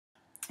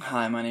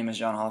Hi, my name is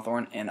John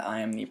Hawthorne, and I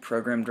am the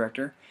program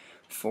director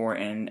for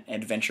an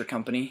adventure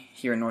company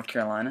here in North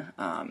Carolina,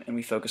 and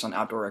we focus on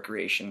outdoor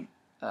recreation,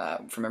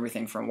 from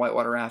everything from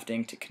whitewater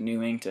rafting to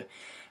canoeing to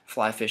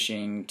fly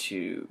fishing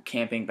to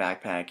camping,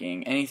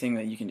 backpacking, anything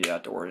that you can do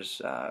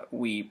outdoors,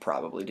 we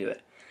probably do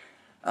it.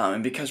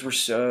 And because we're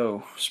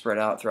so spread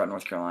out throughout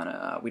North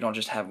Carolina, we don't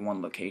just have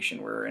one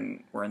location. We're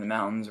in the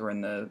mountains, we're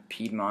in the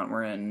Piedmont,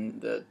 we're in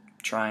the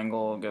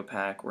Triangle, Go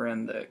Pack, we're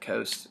in the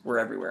coast, we're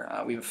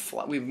everywhere. We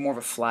have more of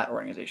a flat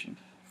organization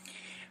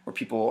where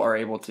people are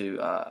able to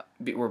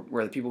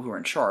where the people who are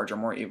in charge are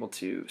more able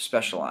to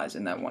specialize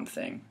in that one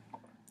thing.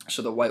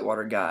 So the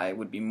whitewater guy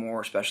would be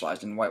more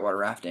specialized in whitewater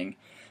rafting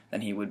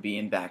than he would be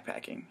in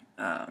backpacking.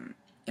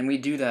 And we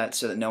do that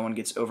so that no one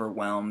gets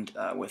overwhelmed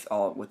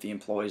with the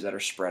employees that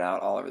are spread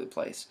out all over the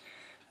place.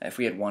 If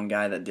we had one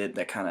guy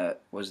that kind of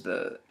was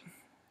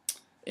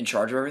in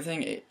charge of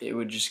everything, it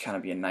would just kind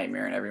of be a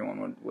nightmare, and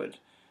everyone would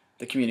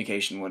the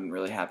communication wouldn't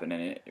really happen,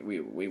 and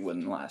we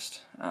wouldn't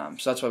last.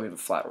 So that's why we have a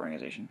flat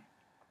organization.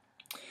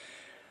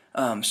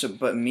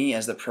 But me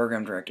as the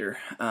program director,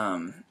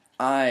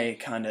 I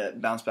kind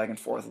of bounce back and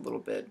forth a little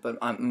bit,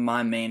 but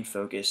my main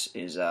focus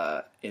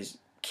is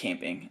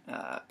camping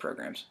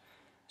programs.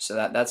 So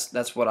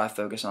that's what I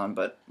focus on.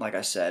 But like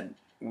I said,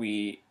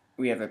 we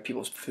have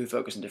people who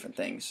focus on different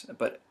things.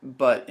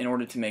 But in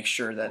order to make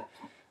sure that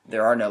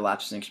there are no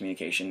lapses in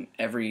communication,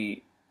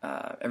 every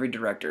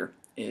director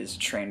is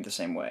trained the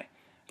same way.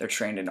 They're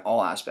trained in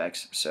all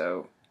aspects.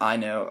 So I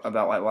know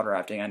about whitewater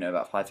rafting, I know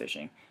about fly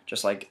fishing,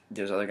 just like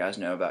those other guys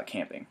know about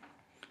camping.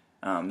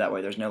 That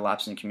way there's no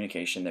lapse in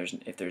communication.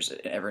 If there's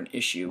ever an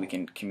issue, we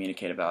can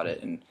communicate about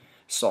it and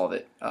solve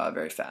it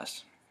very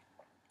fast.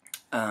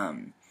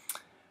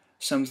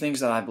 Some things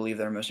that I believe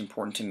that are most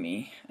important to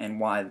me and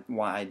why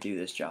I do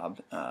this job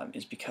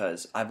is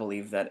because I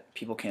believe that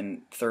people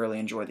can thoroughly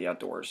enjoy the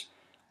outdoors.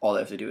 All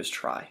they have to do is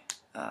try.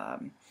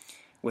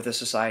 With a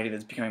society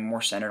that's becoming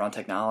more centered on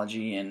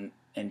technology and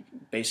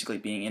basically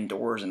being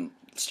indoors and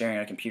staring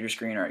at a computer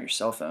screen or at your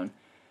cell phone,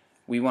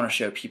 we want to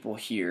show people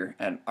here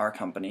at our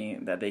company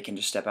that they can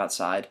just step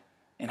outside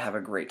and have a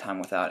great time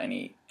without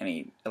any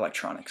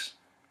electronics.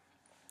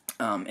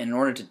 And in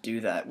order to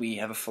do that, we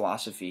have a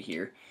philosophy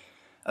here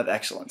of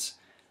excellence.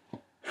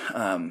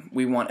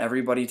 We want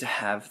everybody to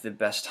have the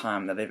best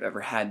time that they've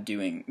ever had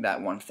doing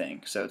that one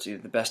thing. So it's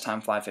either the best time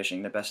fly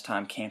fishing, the best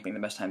time camping, the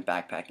best time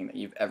backpacking that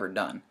you've ever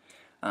done.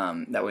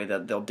 That way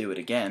they'll do it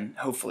again,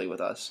 hopefully with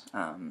us.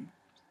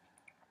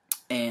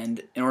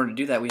 And in order to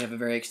do that, we have a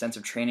very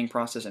extensive training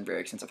process and very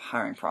extensive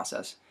hiring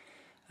process,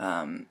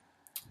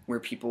 where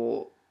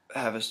people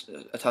have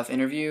a tough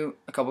interview,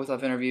 a couple of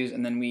tough interviews,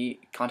 and then we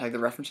contact the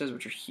references,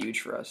 which are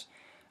huge for us.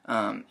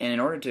 And in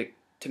order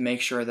to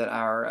make sure that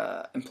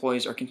our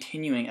employees are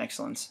continuing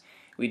excellence,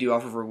 we do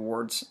offer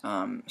rewards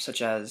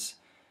such as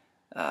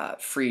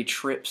free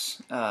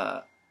trips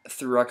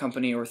through our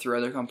company or through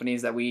other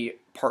companies that we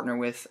partner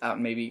with out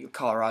in maybe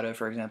Colorado,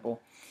 for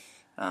example,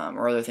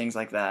 or other things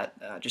like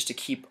that, just to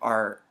keep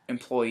our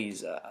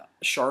employees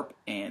sharp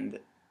and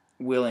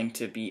willing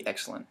to be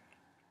excellent.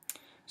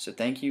 So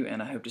thank you,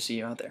 and I hope to see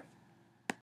you out there.